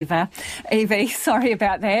Evie, sorry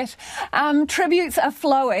about that. Tributes are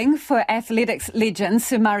flowing for athletics legend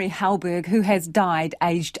Sir Murray Halberg, who has died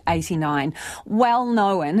aged 89. While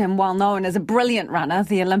known as a brilliant runner,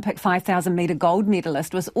 the Olympic 5,000 metre gold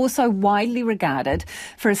medalist was also widely regarded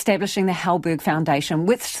for establishing the Halberg Foundation,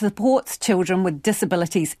 which supports children with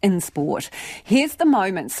disabilities in sport. Here's the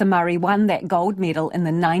moment Sir Murray won that gold medal in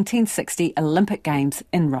the 1960 Olympic Games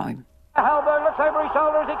in Rome. Halberg looks over his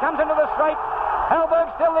shoulder as he comes into the straight.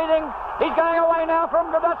 Halberg still leading. He's going away now from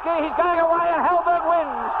Grabowski. He's going away and Halberg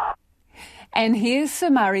wins. And here's Sir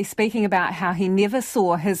Murray speaking about how he never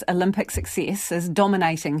saw his Olympic success as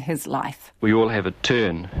dominating his life. We all have a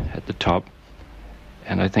turn at the top,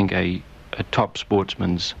 and I think a top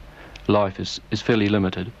sportsman's life is fairly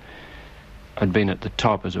limited. I'd been at the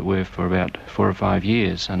top, as it were, for about 4 or 5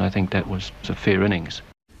 years, and I think that was a fair innings.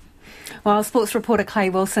 Well, sports reporter Clay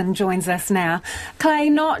Wilson joins us now. Clay,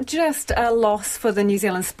 not just a loss for the New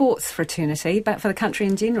Zealand sports fraternity, but for the country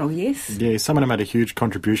in general, yes? Yeah, someone who made a huge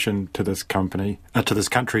contribution to this country.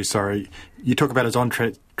 You talk about his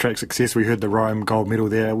on-track success. We heard the Rome gold medal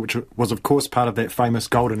there, which was, of course, part of that famous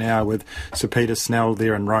golden hour with Sir Peter Snell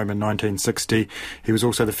there in Rome in 1960. He was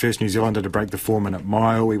also the first New Zealander to break the 4-minute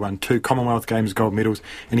mile. He won 2 Commonwealth Games gold medals,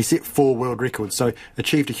 and he set 4 world records, so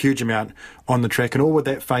achieved a huge amount on the track, and all with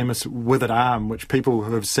that famous withered arm, which people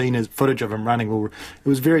who have seen his footage of him running, it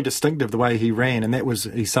was very distinctive the way he ran, and that was,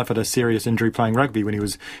 he suffered a serious injury playing rugby when he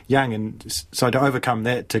was young, and so to overcome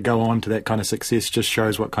that, to go on to that kind of success, just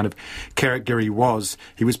shows what kind of character he was.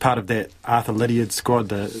 He was part of that Arthur Lydiard squad,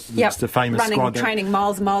 the famous running, squad. Training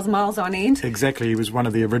miles on end. Exactly, he was one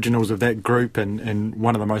of the originals of that group and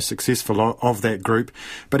one of the most successful of that group.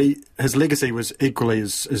 But his legacy was equally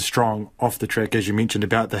as strong off the track, as you mentioned,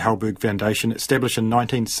 about the Halberg Foundation, established in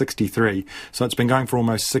 1963. So it's been going for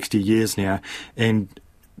almost 60 years now, and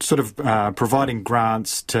sort of providing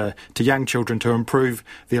grants to young children to improve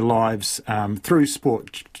their lives through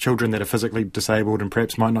sport. Children that are physically disabled and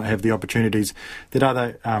perhaps might not have the opportunities that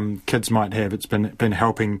other kids might have. It's been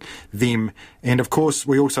helping them. And of course,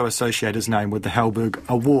 we also associate his name with the Halberg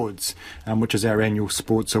Awards, which is our annual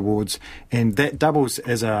sports awards. And that doubles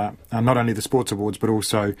as not only the sports awards, but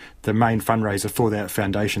also the main fundraiser for that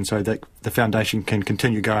foundation, so that the foundation can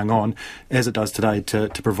continue going on, as it does today, to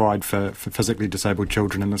provide for physically disabled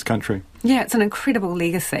children in this country. Yeah, it's an incredible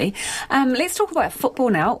legacy. Let's talk about football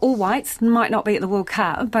now. All Whites might not be at the World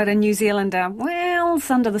Cup, but a New Zealander, it's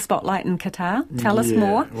under the spotlight in Qatar. Tell us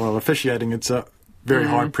more. Well, officiating, it's a very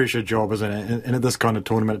high-pressure job, isn't it? And at this kind of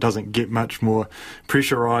tournament, it doesn't get much more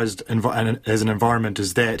pressurised as an environment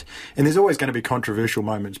as that. And there's always going to be controversial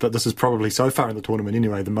moments, but this is probably, so far in the tournament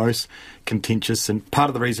anyway, the most contentious. And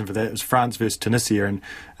part of the reason for that is France versus Tunisia.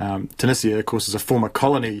 And Tunisia, of course, is a former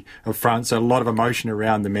colony of France, so a lot of emotion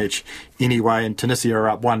around the match anyway. And Tunisia are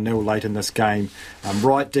up 1-0 late in this game,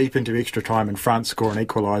 right deep into extra time, and France score an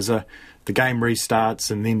equaliser. The game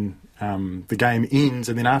restarts, and then the game ends,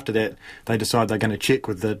 and then after that they decide they're going to check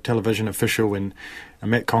with the television official, and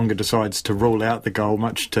Matt Conga decides to rule out the goal,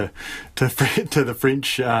 much to the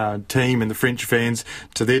French team and the French fans,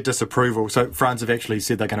 to their disapproval. So France have actually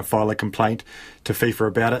said they're going to file a complaint to FIFA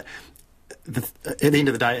about it. At the end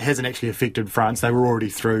of the day, it hasn't actually affected France. They were already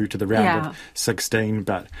through to the round of 16,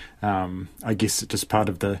 but I guess it's just part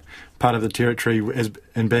of the territory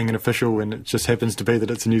in being an official, and it just happens to be that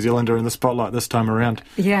it's a New Zealander in the spotlight this time around.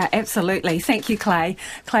 Yeah, absolutely. Thank you, Clay.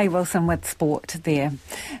 Clay Wilson with sport there.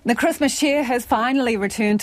 The Christmas cheer has finally returned